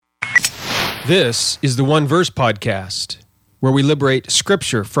This is the One Verse Podcast, where we liberate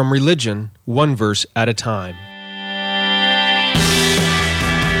Scripture from religion one verse at a time.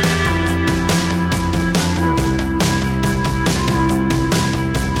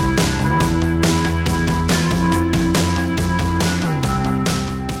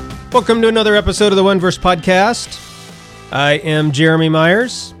 Welcome to another episode of the One Verse Podcast. I am Jeremy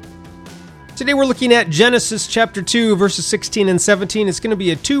Myers. Today we're looking at Genesis chapter 2, verses 16 and 17. It's going to be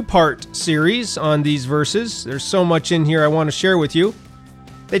a two-part series on these verses. There's so much in here I want to share with you.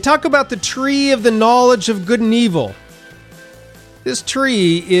 They talk about the tree of the knowledge of good and evil. This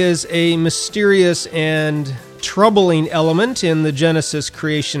tree is a mysterious and troubling element in the Genesis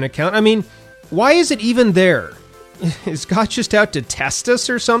creation account. I mean, why is it even there? Is God just out to test us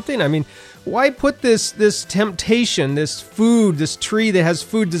or something? I mean, why put this temptation, this food, this tree that has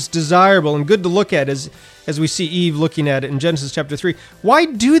food that's desirable and good to look at as we see Eve looking at it in Genesis chapter 3? Why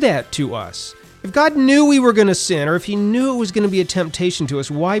do that to us? If God knew we were going to sin, or if he knew it was going to be a temptation to us,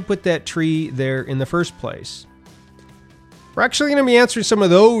 why put that tree there in the first place? We're actually going to be answering some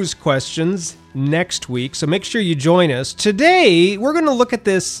of those questions next week, so make sure you join us. Today, we're going to look at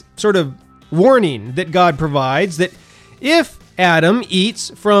this sort of warning that God provides, that if Adam eats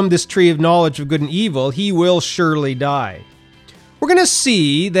from this tree of knowledge of good and evil, he will surely die. We're going to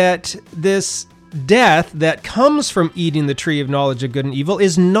see that this death that comes from eating the tree of knowledge of good and evil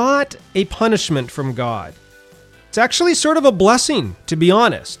is not a punishment from God. It's actually sort of a blessing, to be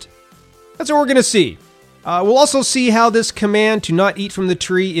honest. That's what we're going to see. We'll also see how this command to not eat from the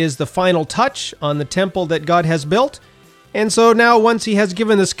tree is the final touch on the temple that God has built. And so now once he has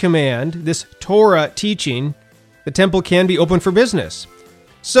given this command, this Torah teaching, the temple can be open for business.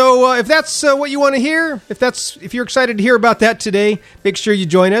 So if that's what you want to hear, if you're excited to hear about that today, make sure you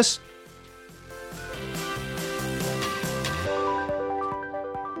join us.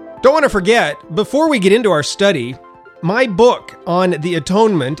 Don't want to forget, before we get into our study, my book on the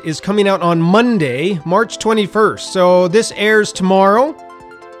atonement is coming out on Monday, March 21st. So this airs tomorrow,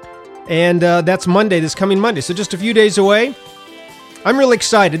 and that's Monday, this coming Monday. So just a few days away. I'm really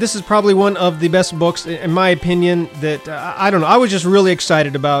excited. This is probably one of the best books, in my opinion, that, I don't know, I was just really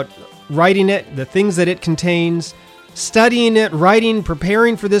excited about writing it, the things that it contains, studying it, writing,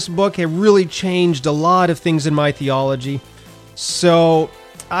 preparing for this book have really changed a lot of things in my theology. So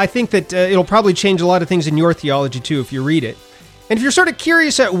I think that it'll probably change a lot of things in your theology too if you read it. And if you're sort of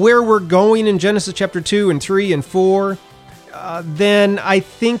curious at where we're going in Genesis chapter 2 and 3 and 4, then I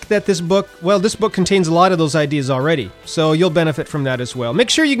think that this book contains a lot of those ideas already. So you'll benefit from that as well. Make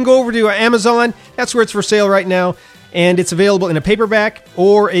sure you can go over to Amazon. That's where it's for sale right now. And it's available in a paperback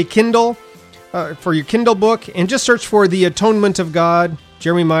or a Kindle for your Kindle book. And just search for The Atonement of God,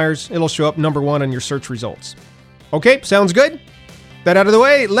 Jeremy Myers. It'll show up number 1 on your search results. Okay, sounds good? That out of the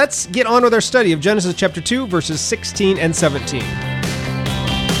way, let's get on with our study of Genesis chapter 2, verses 16 and 17.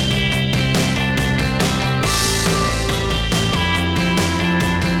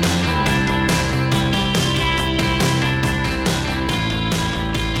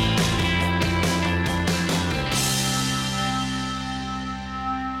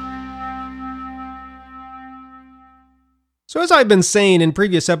 So as I've been saying in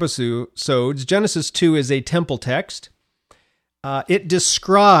previous episodes, Genesis 2 is a temple text. It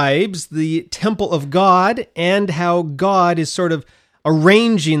describes the temple of God and how God is sort of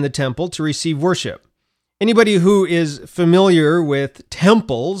arranging the temple to receive worship. Anybody who is familiar with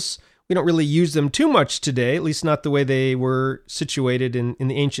temples, we don't really use them too much today, at least not the way they were situated in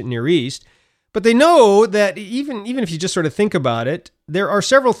the ancient Near East. But they know that even if you just sort of think about it, there are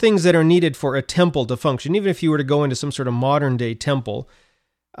several things that are needed for a temple to function, even if you were to go into some sort of modern-day temple.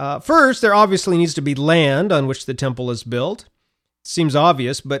 First, there obviously needs to be land on which the temple is built. It seems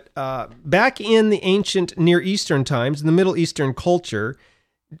obvious, but back in the ancient Near Eastern times, in the Middle Eastern culture,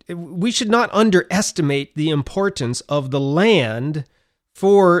 we should not underestimate the importance of the land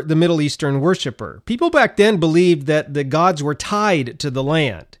for the Middle Eastern worshiper. People back then believed that the gods were tied to the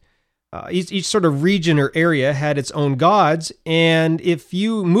land. Each sort of region or area had its own gods, and if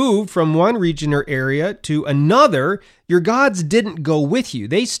you moved from one region or area to another, your gods didn't go with you.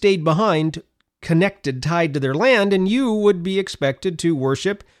 They stayed behind, connected, tied to their land, and you would be expected to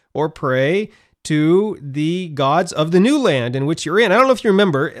worship or pray to the gods of the new land in which you're in. I don't know if you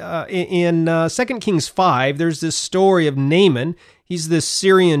remember, in 2 Kings 5, there's this story of Naaman. He's this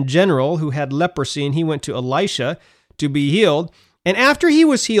Syrian general who had leprosy, and he went to Elisha to be healed. And after he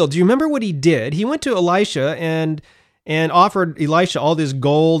was healed, do you remember what he did? He went to Elisha and offered Elisha all this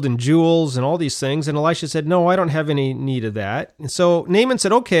gold and jewels and all these things. And Elisha said, no, I don't have any need of that. And so Naaman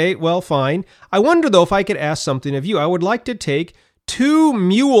said, okay, well, fine. I wonder, though, if I could ask something of you. I would like to take 2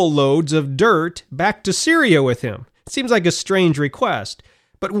 mule loads of dirt back to Syria with him. It seems like a strange request.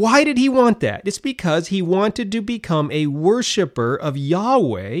 But why did he want that? It's because he wanted to become a worshiper of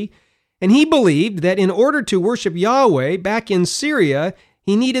Yahweh, and he believed that in order to worship Yahweh back in Syria,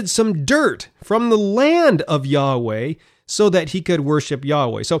 he needed some dirt from the land of Yahweh so that he could worship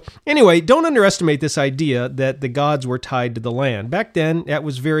Yahweh. So anyway, don't underestimate this idea that the gods were tied to the land. Back then, that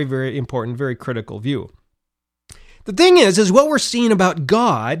was very, very important, very critical view. The thing is what we're seeing about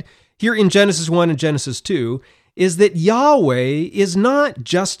God here in Genesis 1 and Genesis 2 is that Yahweh is not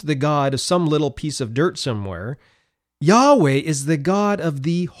just the God of some little piece of dirt somewhere. Yahweh is the God of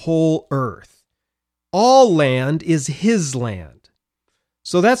the whole earth. All land is his land.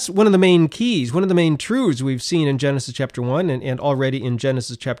 So that's one of the main keys, one of the main truths we've seen in Genesis chapter 1 and already in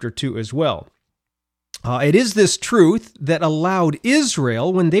Genesis chapter 2 as well. It is this truth that allowed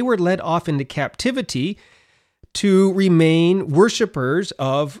Israel, when they were led off into captivity, to remain worshipers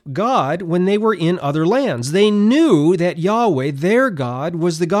of God when they were in other lands. They knew that Yahweh, their God,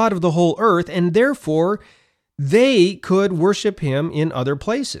 was the God of the whole earth, and therefore they could worship him in other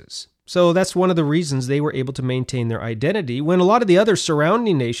places. So that's one of the reasons they were able to maintain their identity. When a lot of the other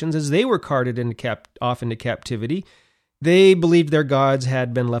surrounding nations, as they were carted off into captivity, they believed their gods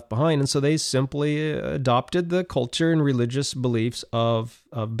had been left behind, and so they simply adopted the culture and religious beliefs of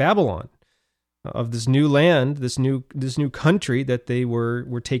Babylon, of this new land, this new country that they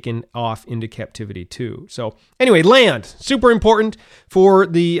were taken off into captivity to. So anyway, land, super important for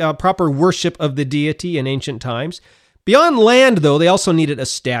the proper worship of the deity in ancient times. Beyond land, though, they also needed a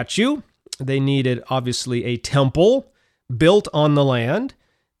statue. They needed, obviously, a temple built on the land.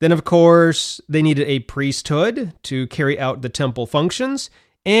 Then, of course, they needed a priesthood to carry out the temple functions.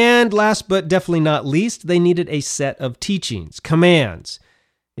 And last but definitely not least, they needed a set of teachings, commands.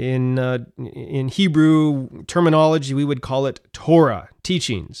 In Hebrew terminology, we would call it Torah,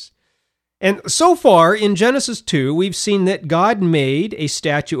 teachings. And so far in Genesis 2, we've seen that God made a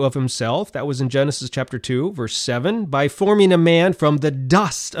statue of himself. That was in Genesis chapter 2, verse 7, by forming a man from the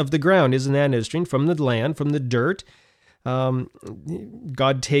dust of the ground. Isn't that interesting? From the land, from the dirt.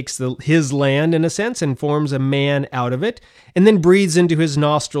 God takes his land, in a sense, and forms a man out of it, and then breathes into his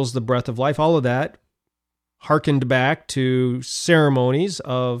nostrils the breath of life. All of that harkened back to ceremonies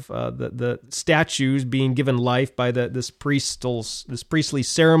of the statues being given life by this priestly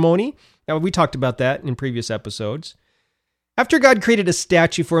ceremony. Now, we talked about that in previous episodes. After God created a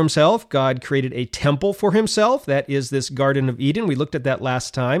statue for himself, God created a temple for himself. That is this Garden of Eden. We looked at that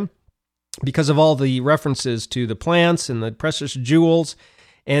last time because of all the references to the plants and the precious jewels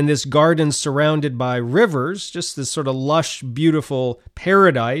and this garden surrounded by rivers, just this sort of lush, beautiful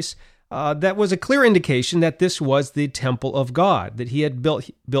paradise. That was a clear indication that this was the temple of God that he had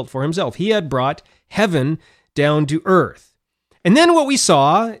built for himself. He had brought heaven down to earth. And then what we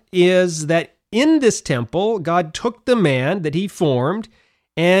saw is that in this temple, God took the man that he formed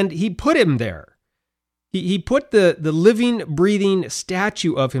and he put him there. He put the living, breathing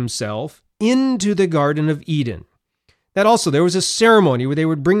statue of himself into the Garden of Eden. That also, there was a ceremony where they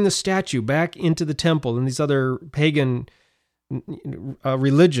would bring the statue back into the temple and these other pagan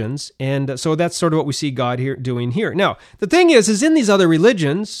religions, and so that's sort of what we see God doing here. Now, the thing is in these other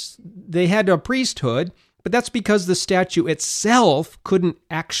religions, they had a priesthood, but that's because the statue itself couldn't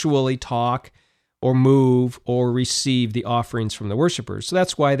actually talk or move or receive the offerings from the worshipers. So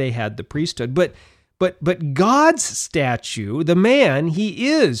that's why they had the priesthood. But God's statue, the man,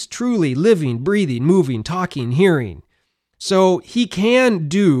 he is truly living, breathing, moving, talking, hearing. So he can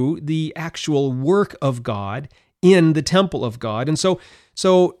do the actual work of God in the temple of God. And so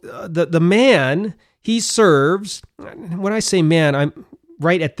the man, he serves. When I say man, I'm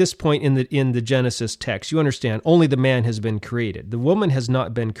right at this point in the Genesis text. You understand, only the man has been created. The woman has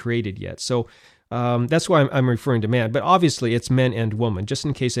not been created yet. So that's why I'm referring to man. But obviously, it's men and woman, just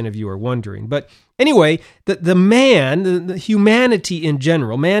in case any of you are wondering. But anyway, the man, the humanity in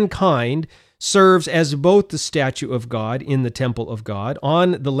general, mankind, serves as both the statue of God in the temple of God,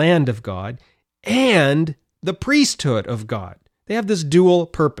 on the land of God, and the priesthood of God. They have this dual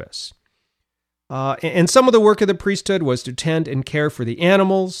purpose. And some of the work of the priesthood was to tend and care for the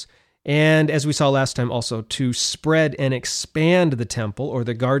animals, and as we saw last time, also to spread and expand the temple or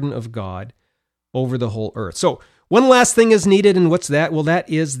the garden of God over the whole earth. So one last thing is needed, and what's that? Well, that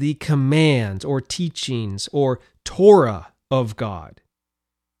is the commands or teachings or Torah of God.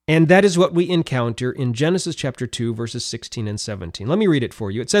 And that is what we encounter in Genesis chapter 2, verses 16 and 17. Let me read it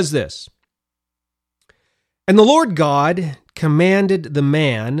for you. It says this: "And the Lord God commanded the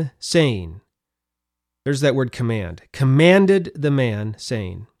man, saying," there's that word command, "commanded the man,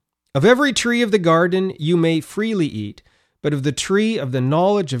 saying, of every tree of the garden you may freely eat, but of the tree of the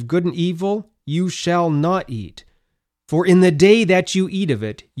knowledge of good and evil you shall not eat, for in the day that you eat of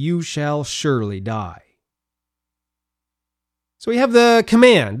it, you shall surely die. So we have the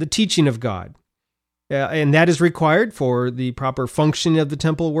command, the teaching of God, and that is required for the proper function of the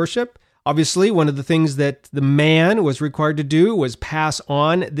temple worship. Obviously, one of the things that the man was required to do was pass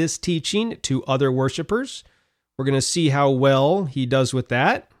on this teaching to other worshipers. We're going to see how well he does with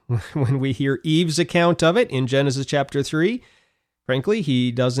that when we hear Eve's account of it in Genesis chapter 3. Frankly,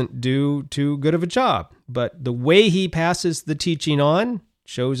 he doesn't do too good of a job, but the way he passes the teaching on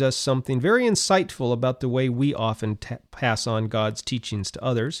shows us something very insightful about the way we often pass on God's teachings to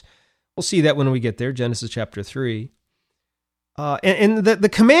others. We'll see that when we get there, Genesis chapter 3. And the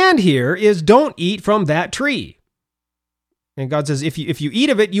command here is don't eat from that tree. And God says, if you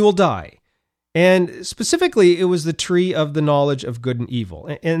eat of it, you will die. And specifically, it was the tree of the knowledge of good and evil.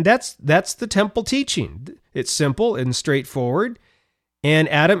 And that's the temple teaching. It's simple and straightforward. And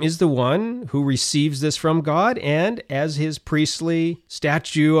Adam is the one who receives this from God, and as his priestly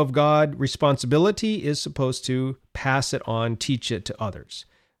statue of God responsibility is supposed to pass it on, teach it to others.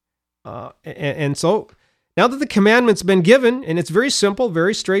 And so now that the commandment's been given, and it's very simple,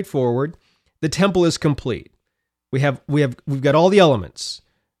 very straightforward, the temple is complete. We've got all the elements.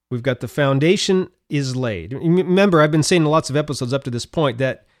 We've got the foundation is laid. Remember, I've been saying in lots of episodes up to this point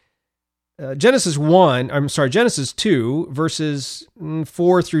that Genesis 2, verses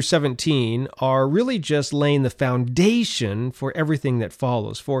 4 through 17 are really just laying the foundation for everything that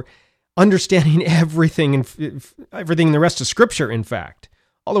follows, for understanding everything in the rest of Scripture, in fact,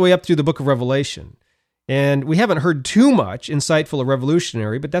 all the way up through the book of Revelation. And we haven't heard too much insightful or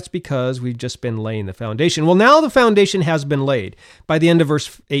revolutionary, but that's because we've just been laying the foundation. Well, now the foundation has been laid by the end of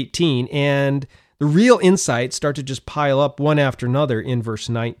verse 18, and the real insights start to just pile up one after another in verse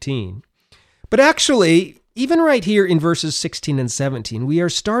 19. But actually, even right here in verses 16 and 17, we are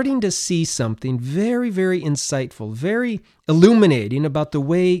starting to see something very, very insightful, very illuminating about the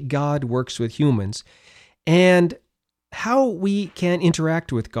way God works with humans and how we can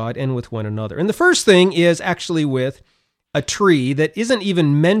interact with God and with one another. And the first thing is actually with a tree that isn't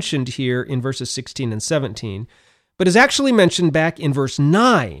even mentioned here in verses 16 and 17, but is actually mentioned back in verse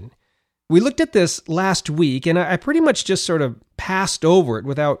 9. We looked at this last week, and I pretty much just sort of passed over it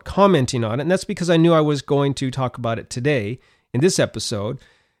without commenting on it, and that's because I knew I was going to talk about it today in this episode.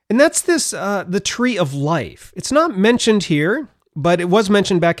 And that's the tree of life. It's not mentioned here, but it was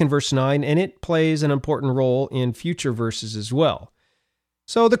mentioned back in verse 9, and it plays an important role in future verses as well.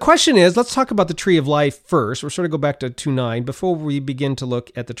 So the question is, let's talk about the tree of life first. We'll sort of go back to 2:9 before we begin to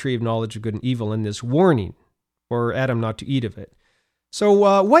look at the tree of knowledge of good and evil and this warning for Adam not to eat of it.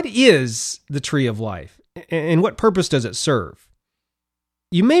 So what is the tree of life, and what purpose does it serve?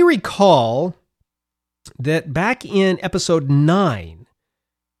 You may recall that back in episode 9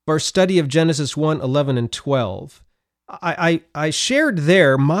 of our study of Genesis 1, 11, and 12, I shared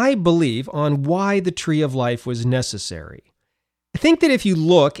there my belief on why the tree of life was necessary. I think that if you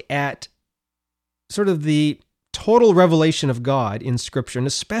look at sort of the total revelation of God in Scripture, and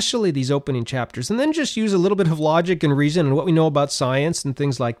especially these opening chapters, and then just use a little bit of logic and reason and what we know about science and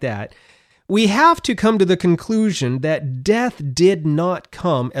things like that, we have to come to the conclusion that death did not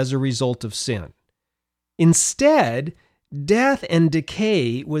come as a result of sin. Instead, death and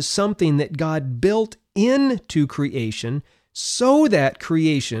decay was something that God built into creation so that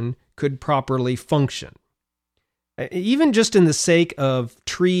creation could properly function. Even just in the sake of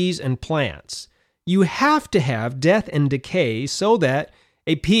trees and plants, you have to have death and decay so that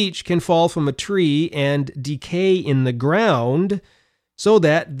a peach can fall from a tree and decay in the ground so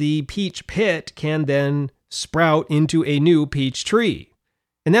that the peach pit can then sprout into a new peach tree.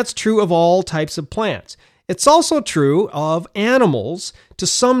 And that's true of all types of plants. It's also true of animals to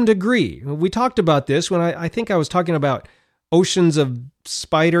some degree. We talked about this when I think I was talking about oceans of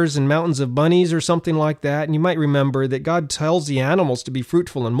spiders and mountains of bunnies or something like that. And you might remember that God tells the animals to be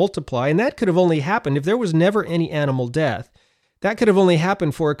fruitful and multiply. And that could have only happened if there was never any animal death. That could have only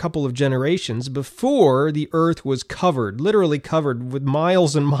happened for a couple of generations before the earth was covered, literally covered with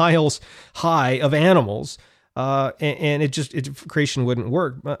miles and miles high of animals. And creation wouldn't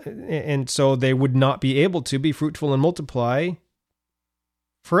work. And so they would not be able to be fruitful and multiply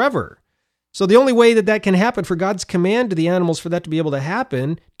forever. So the only way that can happen, for God's command to the animals for that to be able to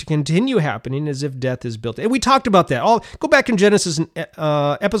happen, to continue happening, is if death is built. And we talked about that. Go back in Genesis,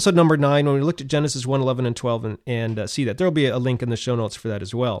 episode number 9, when we looked at Genesis 1, 11, and 12, and see that. There'll be a link in the show notes for that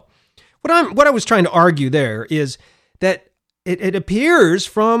as well. What I was trying to argue there is that it appears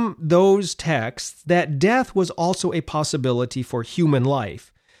from those texts that death was also a possibility for human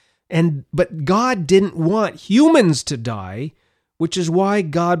life. But God didn't want humans to die, which is why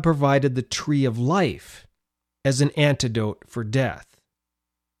God provided the tree of life as an antidote for death.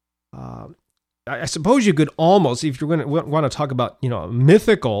 I suppose you could almost, if you're going to want to talk about,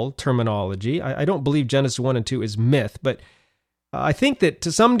 mythical terminology, I don't believe Genesis 1 and 2 is myth, but I think that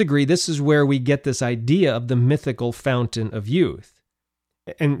to some degree, this is where we get this idea of the mythical fountain of youth.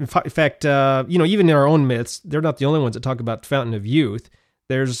 And in fact, even in our own myths, they're not the only ones that talk about fountain of youth.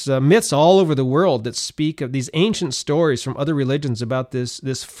 There's myths all over the world that speak of these ancient stories from other religions about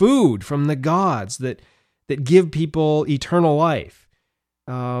this food from the gods that give people eternal life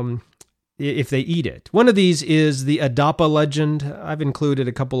if they eat it. One of these is the Adapa legend. I've included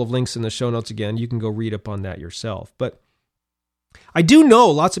a couple of links in the show notes again. You can go read up on that yourself. But I do know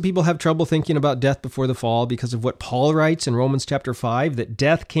lots of people have trouble thinking about death before the fall because of what Paul writes in Romans chapter 5, that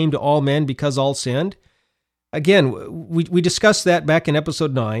death came to all men because all sinned. Again, we discussed that back in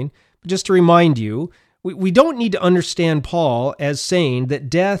episode 9. But just to remind you, we don't need to understand Paul as saying that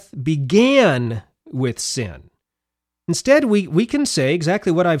death began with sin. Instead, we can say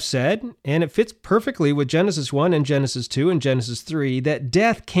exactly what I've said, and it fits perfectly with Genesis 1 and Genesis 2 and Genesis 3, that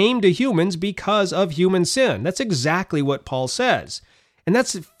death came to humans because of human sin. That's exactly what Paul says. And that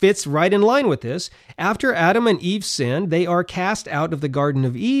fits right in line with this. After Adam and Eve sinned, they are cast out of the Garden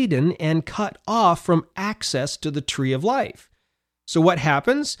of Eden and cut off from access to the tree of life. So what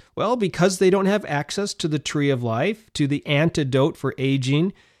happens? Well, because they don't have access to the tree of life, to the antidote for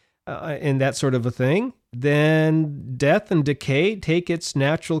aging, and that sort of a thing, then death and decay take its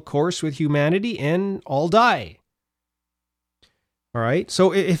natural course with humanity and all die. All right?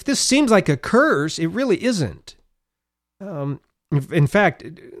 So if this seems like a curse, it really isn't. In fact,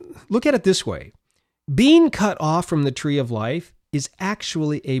 look at it this way. Being cut off from the tree of life is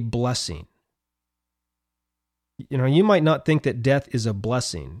actually a blessing. You might not think that death is a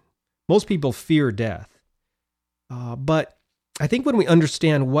blessing. Most people fear death. But I think when we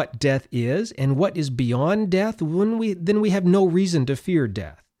understand what death is and what is beyond death, then we have no reason to fear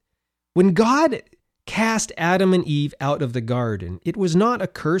death. When God cast Adam and Eve out of the garden, it was not a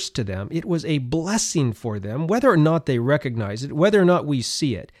curse to them. It was a blessing for them, whether or not they recognize it, whether or not we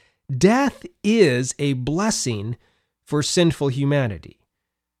see it. Death is a blessing for sinful humanity.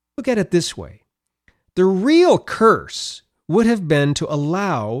 Look at it this way. The real curse would have been to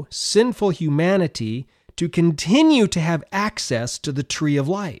allow sinful humanity to continue to have access to the tree of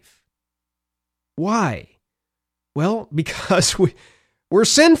life. Why? Well, because we're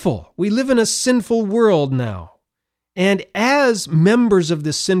sinful. We live in a sinful world now. And as members of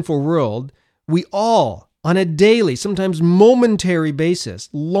this sinful world, we all, on a daily, sometimes momentary basis,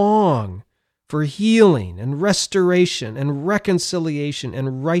 long for healing and restoration and reconciliation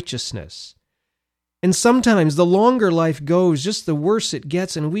and righteousness. And sometimes the longer life goes, just the worse it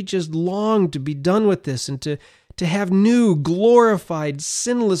gets, and we just long to be done with this and to have new, glorified,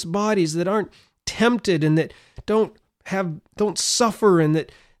 sinless bodies that aren't tempted and that don't suffer and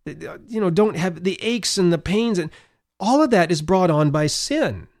that don't have the aches and the pains, and all of that is brought on by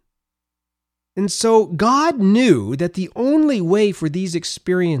sin. And so God knew that the only way for these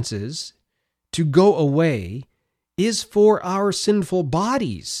experiences to go away is for our sinful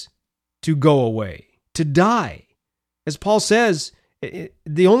bodies to go away, to die. As Paul says,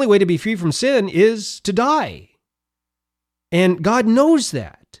 the only way to be free from sin is to die. And God knows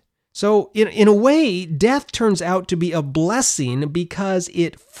that. So in a way, death turns out to be a blessing because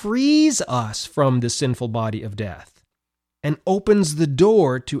it frees us from the sinful body of death and opens the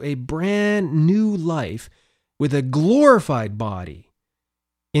door to a brand new life with a glorified body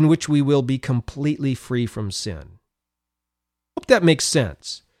in which we will be completely free from sin. Hope that makes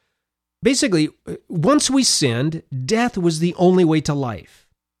sense. Basically, once we sinned, death was the only way to life.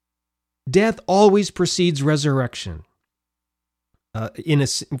 Death always precedes resurrection in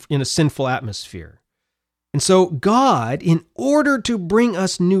a sinful atmosphere. And so God, in order to bring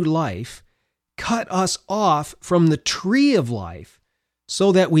us new life, cut us off from the tree of life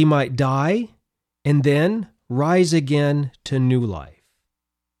so that we might die and then rise again to new life.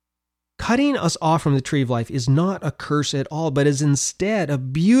 Cutting us off from the tree of life is not a curse at all, but is instead a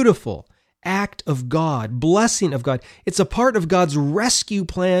beautiful act of God, blessing of God. It's a part of God's rescue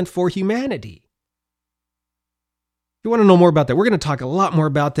plan for humanity. If you want to know more about that, we're going to talk a lot more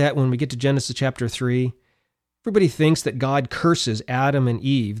about that when we get to Genesis chapter 3. Everybody thinks that God curses Adam and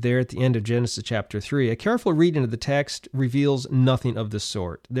Eve there at the end of Genesis chapter 3. A careful reading of the text reveals nothing of the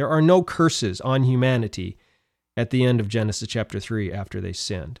sort. There are no curses on humanity at the end of Genesis chapter 3 after they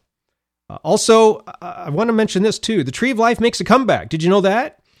sinned. Also, I want to mention this too. The tree of life makes a comeback. Did you know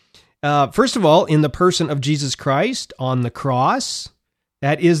that? First of all, in the person of Jesus Christ on the cross,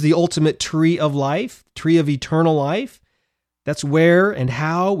 That is the ultimate tree of life, tree of eternal life. That's where and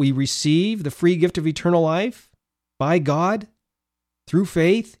how we receive the free gift of eternal life by God through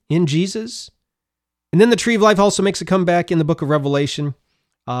faith in Jesus. And then the tree of life also makes a comeback in the book of Revelation.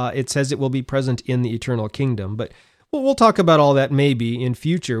 It says it will be present in the eternal kingdom. But we'll talk about all that maybe in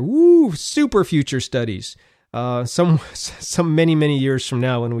future, super future studies. Some many years from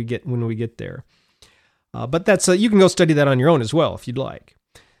now when we get there. But that's you can go study that on your own as well if you'd like.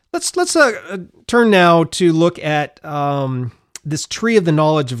 Let's turn now to look at this tree of the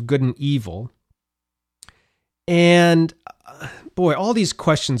knowledge of good and evil. And boy, all these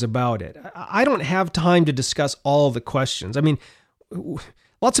questions about it. I don't have time to discuss all the questions. I mean,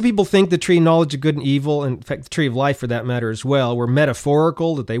 lots of people think the tree of knowledge of good and evil, in fact, the tree of life for that matter as well, were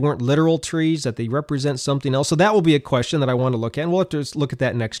metaphorical, that they weren't literal trees, that they represent something else. So that will be a question that I want to look at, and we'll have to look at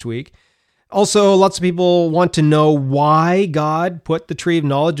that next week. Also, lots of people want to know why God put the tree of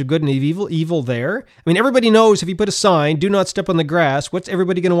knowledge of good and evil there. I mean, everybody knows if you put a sign, do not step on the grass, what's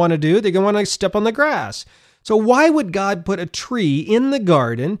everybody going to want to do? They're going to want to step on the grass. So why would God put a tree in the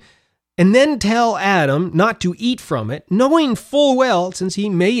garden and then tell Adam not to eat from it, knowing full well, since he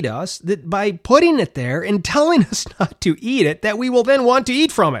made us, that by putting it there and telling us not to eat it, that we will then want to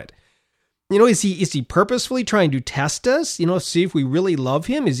eat from it? You know, is he purposefully trying to test us? You know, see if we really love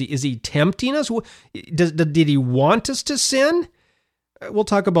him? Is he tempting us? Did he want us to sin? We'll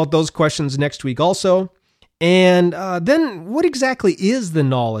talk about those questions next week also. And then what exactly is the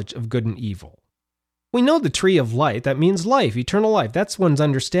knowledge of good and evil? We know the tree of life, that means life, eternal life. That's one's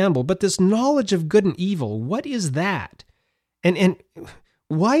understandable. But this knowledge of good and evil, what is that? And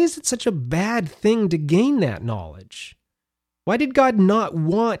why is it such a bad thing to gain that knowledge? Why did God not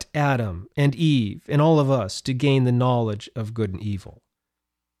want Adam and Eve and all of us to gain the knowledge of good and evil?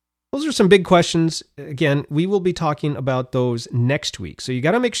 Those are some big questions. Again, we will be talking about those next week. So you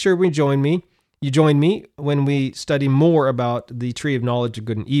got to make sure you join me when we study more about the tree of knowledge of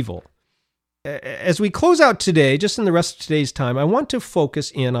good and evil. As we close out today, just in the rest of today's time, I want to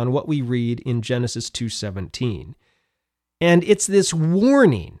focus in on what we read in Genesis 2:17. And it's this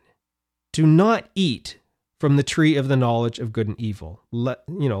warning to not eat from the tree of the knowledge of good and evil,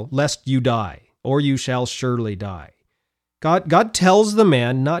 lest you die, or you shall surely die. God tells the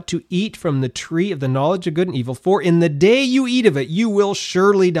man not to eat from the tree of the knowledge of good and evil, for in the day you eat of it, you will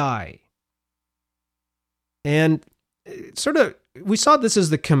surely die. And we saw this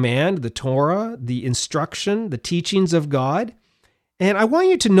as the command, the Torah, the instruction, the teachings of God. And I want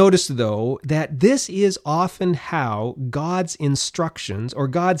you to notice, though, that this is often how God's instructions or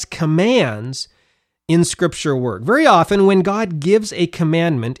God's commands in Scripture work. Very often, when God gives a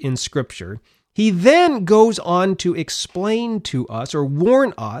commandment in Scripture, he then goes on to explain to us or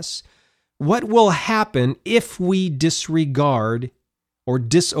warn us what will happen if we disregard or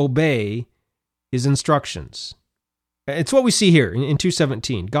disobey his instructions. It's what we see here in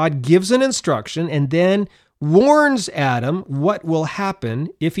 2:17. God gives an instruction and then warns Adam what will happen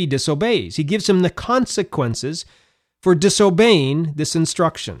if he disobeys. He gives him the consequences for disobeying this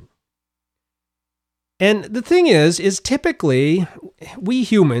instruction. And the thing is typically we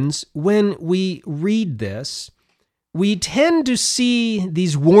humans, when we read this, we tend to see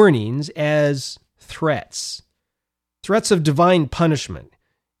these warnings as threats of divine punishment.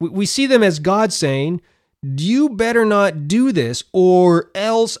 We see them as God saying, you better not do this, or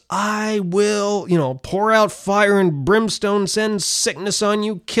else I will, pour out fire and brimstone, send sickness on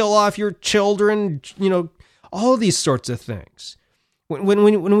you, kill off your children, all these sorts of things.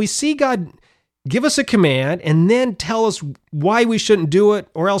 When we see God give us a command and then tell us why we shouldn't do it,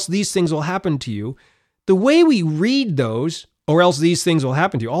 or else these things will happen to you, the way we read those, or else these things will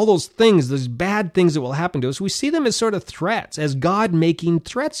happen to you, all those things, those bad things that will happen to us, we see them as sort of threats, as God making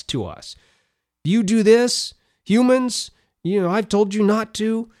threats to us. You do this, humans, I've told you not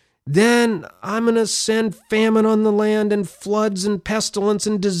to, then I'm going to send famine on the land and floods and pestilence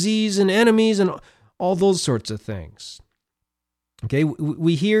and disease and enemies and all those sorts of things. Okay,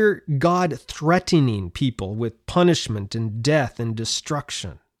 we hear God threatening people with punishment and death and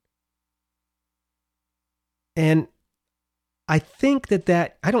destruction. And I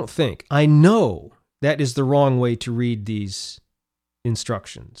know that is the wrong way to read these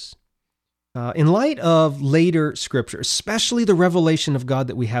instructions. In light of later Scripture, especially the revelation of God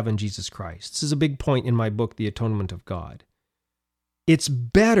that we have in Jesus Christ, this is a big point in my book, The Atonement of God. It's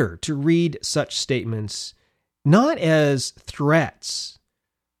better to read such statements not as threats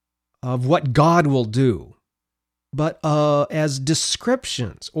of what God will do, but as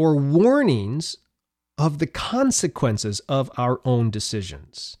descriptions or warnings of the consequences of our own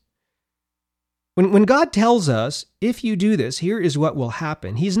decisions. When God tells us, if you do this, here is what will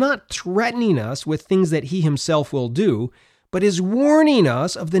happen, he's not threatening us with things that he himself will do, but is warning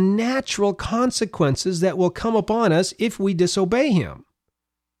us of the natural consequences that will come upon us if we disobey him.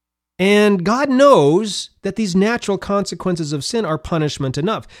 And God knows that these natural consequences of sin are punishment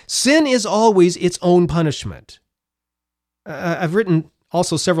enough. Sin is always its own punishment. I've written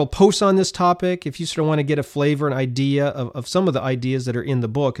also several posts on this topic. If you sort of want to get a flavor, an idea of some of the ideas that are in the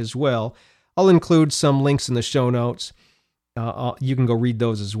book as well, I'll include some links in the show notes. You can go read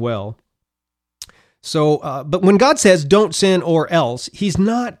those as well. So, but when God says don't sin or else, he's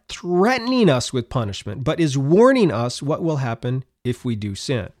not threatening us with punishment, but is warning us what will happen if we do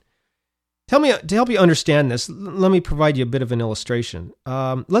sin. To help you understand this, let me provide you a bit of an illustration.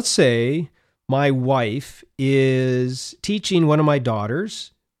 Let's say my wife is teaching one of my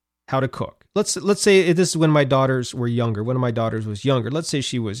daughters how to cook. Let's say this is when my daughters were younger. One of my daughters was younger. Let's say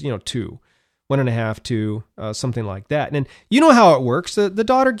she was, 2. 1.5, 2, something like that. And you know how it works. The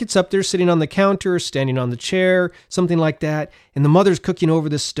daughter gets up there sitting on the counter, standing on the chair, something like that. And the mother's cooking over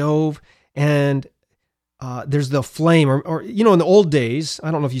the stove. And there's the flame. Or in the old days,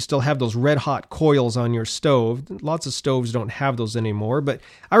 I don't know if you still have those red hot coils on your stove. Lots of stoves don't have those anymore. But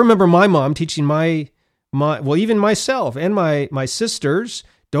I remember my mom teaching even myself and my sisters,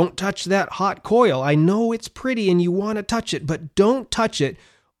 don't touch that hot coil. I know it's pretty and you want to touch it, but don't touch it,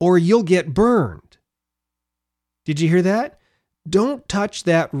 or you'll get burned. Did you hear that? Don't touch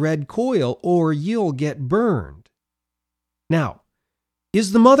that red coil or you'll get burned. Now,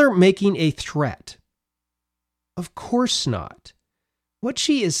 is the mother making a threat? Of course not. What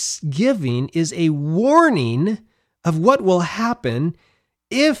she is giving is a warning of what will happen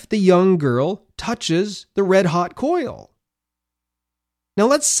if the young girl touches the red hot coil. Now,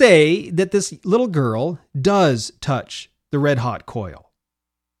 let's say that this little girl does touch the red hot coil.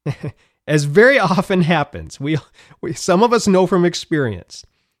 As very often happens, some of us know from experience.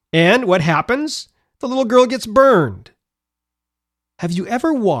 And what happens? The little girl gets burned. Have you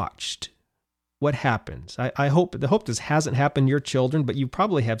ever watched what happens? I hope this hasn't happened to your children, but you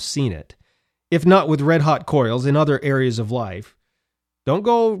probably have seen it. If not with red hot coils in other areas of life. Don't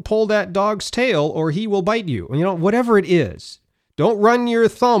go pull that dog's tail or he will bite you. Whatever it is. Don't run your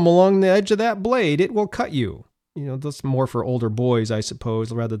thumb along the edge of that blade. It will cut you. That's more for older boys, I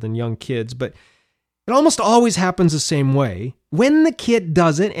suppose, rather than young kids. But it almost always happens the same way. When the kid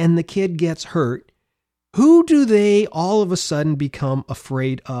does it and the kid gets hurt, who do they all of a sudden become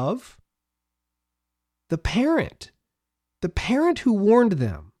afraid of? The parent. The parent who warned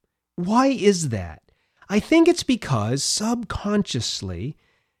them. Why is that? I think it's because subconsciously,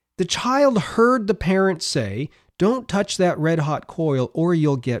 the child heard the parent say, don't touch that red hot coil or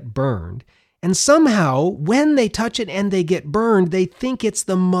you'll get burned. And somehow, when they touch it and they get burned, they think it's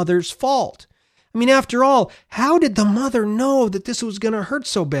the mother's fault. After all, how did the mother know that this was going to hurt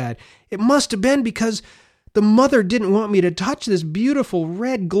so bad? It must have been because the mother didn't want me to touch this beautiful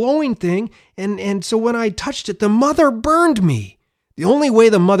red glowing thing, and so when I touched it, the mother burned me. The only way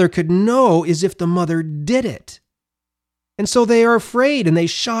the mother could know is if the mother did it. And so they are afraid and they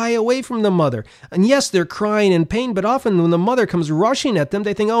shy away from the mother. And yes, they're crying in pain, but often when the mother comes rushing at them,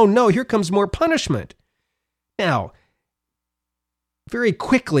 they think, oh no, here comes more punishment. Now, very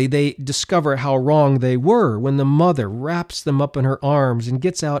quickly they discover how wrong they were when the mother wraps them up in her arms and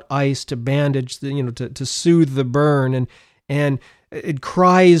gets out ice to bandage, to soothe the burn, and it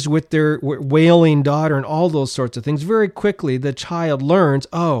cries with their wailing daughter and all those sorts of things. Very quickly, the child learns,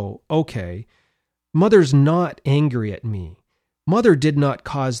 oh, okay, Mother's not angry at me. Mother did not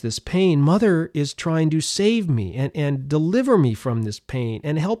cause this pain. Mother is trying to save me and deliver me from this pain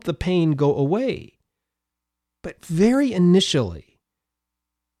and help the pain go away. But very initially,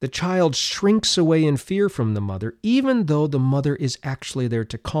 the child shrinks away in fear from the mother, even though the mother is actually there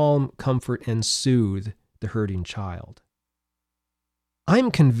to calm, comfort, and soothe the hurting child.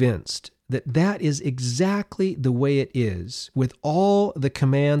 I'm convinced that is exactly the way it is with all the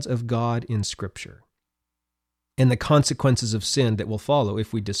commands of God in Scripture and the consequences of sin that will follow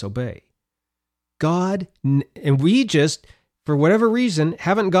if we disobey. God, and we just, for whatever reason,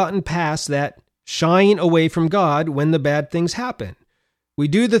 haven't gotten past that shying away from God when the bad things happen. We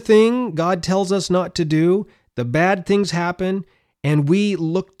do the thing God tells us not to do, the bad things happen, and we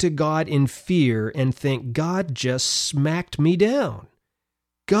look to God in fear and think, God just smacked me down.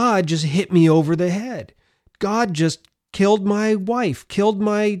 God just hit me over the head. God just killed my wife, killed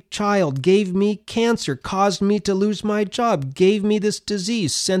my child, gave me cancer, caused me to lose my job, gave me this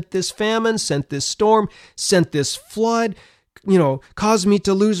disease, sent this famine, sent this storm, sent this flood, caused me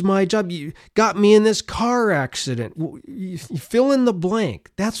to lose my job. You got me in this car accident. You fill in the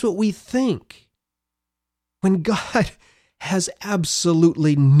blank. That's what we think. when God has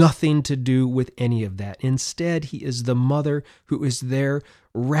absolutely nothing to do with any of that. Instead, he is the mother who is there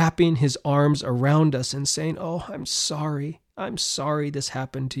wrapping his arms around us and saying, "Oh, I'm sorry. I'm sorry this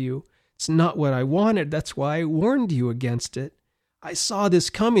happened to you. It's not what I wanted. That's why I warned you against it. I saw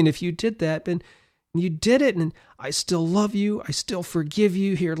this coming if you did that, and you did it, and I still love you. I still forgive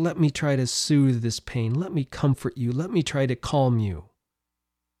you. Here, let me try to soothe this pain. Let me comfort you. Let me try to calm you."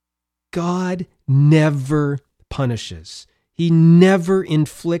 God never punishes. He never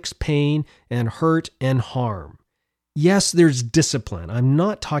inflicts pain and hurt and harm. Yes, there's discipline. I'm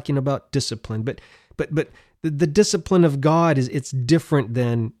not talking about discipline, but the discipline of God it's different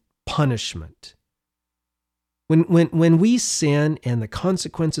than punishment. When we sin and the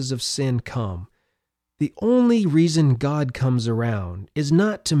consequences of sin come, the only reason God comes around is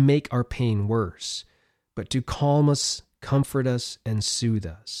not to make our pain worse, but to calm us, comfort us, and soothe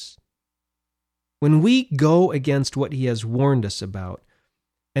us. When we go against what he has warned us about,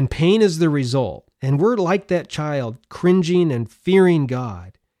 and pain is the result, and we're like that child, cringing and fearing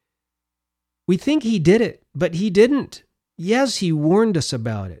God, we think he did it, but he didn't. Yes, he warned us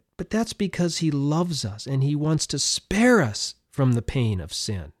about it, but that's because he loves us and he wants to spare us from the pain of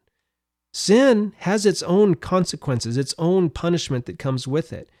sin. Sin has its own consequences, its own punishment that comes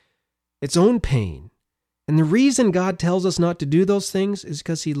with it, its own pain. And the reason God tells us not to do those things is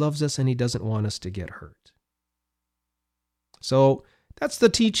because he loves us and he doesn't want us to get hurt. So that's the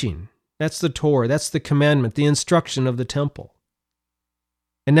teaching. That's the Torah. That's the commandment, the instruction of the temple.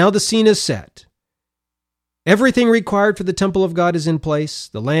 And now the scene is set. Everything required for the temple of God is in place: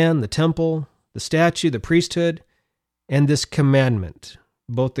 the land, the temple, the statue, the priesthood, and this commandment,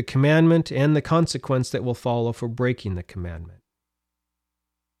 both the commandment and the consequence that will follow for breaking the commandment.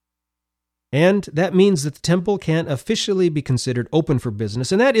 And that means that the temple can't officially be considered open for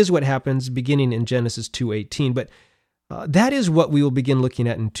business, and that is what happens beginning in Genesis 2:18, but that is what we will begin looking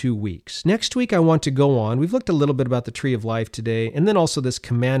at in 2 weeks. Next week, I want to go on. We've looked a little bit about the tree of life today, and then also this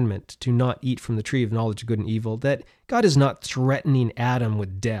commandment to not eat from the tree of knowledge of good and evil, that God is not threatening Adam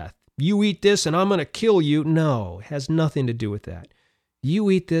with death. You eat this and I'm going to kill you. No, it has nothing to do with that. You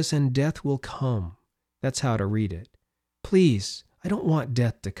eat this and death will come. That's how to read it. Please, I don't want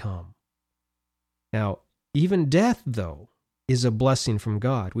death to come. Now, even death, though, is a blessing from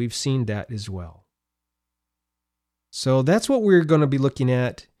God. We've seen that as well. So that's what we're going to be looking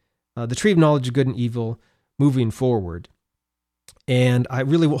at, the tree of knowledge of good and evil, moving forward. And I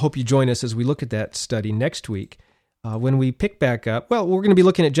really hope you join us as we look at that study next week when we pick back up. Well, we're going to be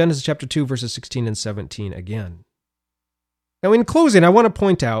looking at Genesis chapter 2, verses 16 and 17 again. Now, in closing, I want to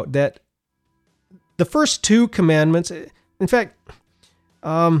point out that the first 2 commandments, in fact,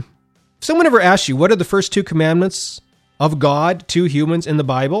 if someone ever asks you, what are the first 2 commandments of God to humans in the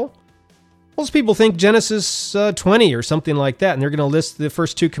Bible? Most people think Genesis 20 or something like that, and they're going to list the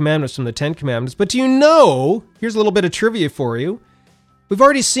first 2 commandments from the 10 commandments. But do you know, here's a little bit of trivia for you, we've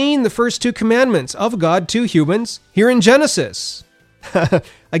already seen the first 2 commandments of God to humans here in Genesis.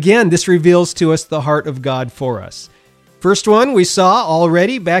 Again, this reveals to us the heart of God for us. First one we saw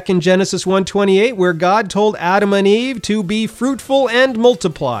already back in Genesis 1:28, where God told Adam and Eve to be fruitful and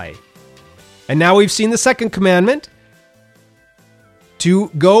multiply. And now we've seen the second commandment, to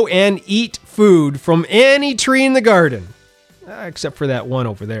go and eat food from any tree in the garden, except for that one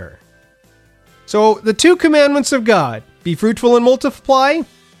over there. So the 2 commandments of God, be fruitful and multiply,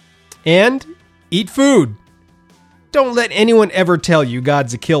 and eat food. Don't let anyone ever tell you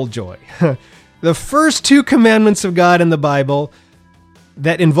God's a killjoy. The first 2 commandments of God in the Bible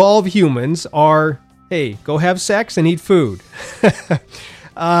that involve humans are, hey, go have sex and eat food.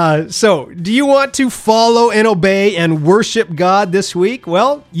 So, do you want to follow and obey and worship God this week?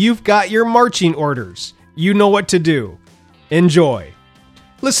 Well, you've got your marching orders. You know what to do. Enjoy.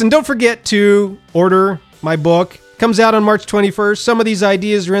 Listen, don't forget to order my book. It comes out on March 21st. Some of these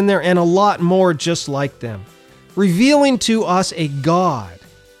ideas are in there and a lot more just like them, revealing to us a God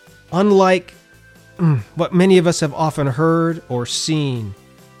unlike what many of us have often heard or seen.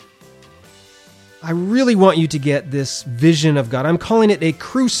 I really want you to get this vision of God. I'm calling it a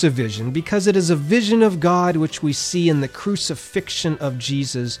crucivision because it is a vision of God which we see in the crucifixion of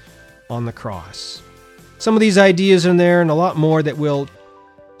Jesus on the cross. Some of these ideas are in there and a lot more that will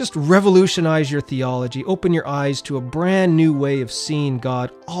just revolutionize your theology, open your eyes to a brand new way of seeing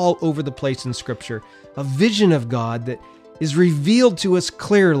God all over the place in Scripture, a vision of God that is revealed to us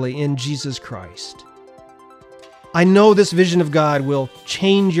clearly in Jesus Christ. I know this vision of God will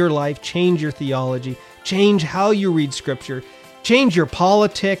change your life, change your theology, change how you read Scripture, change your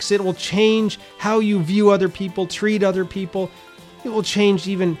politics. It will change how you view other people, treat other people. It will change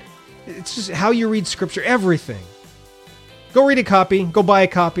even It's just how you read Scripture, everything. Go read a copy. Go buy a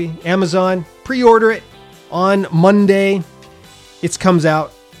copy. Amazon. Pre-order it on Monday. It comes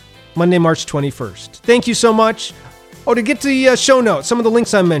out Monday, March 21st. Thank you so much. Oh, to get the show notes, some of the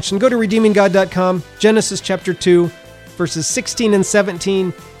links I mentioned, go to redeeminggod.com, Genesis chapter 2, verses 16 and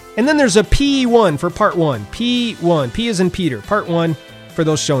 17. And then there's a P1 for part 1. P1. P as in Peter. Part 1 for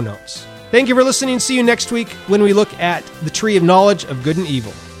those show notes. Thank you for listening. See you next week when we look at the tree of knowledge of good and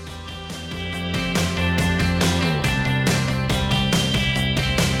evil.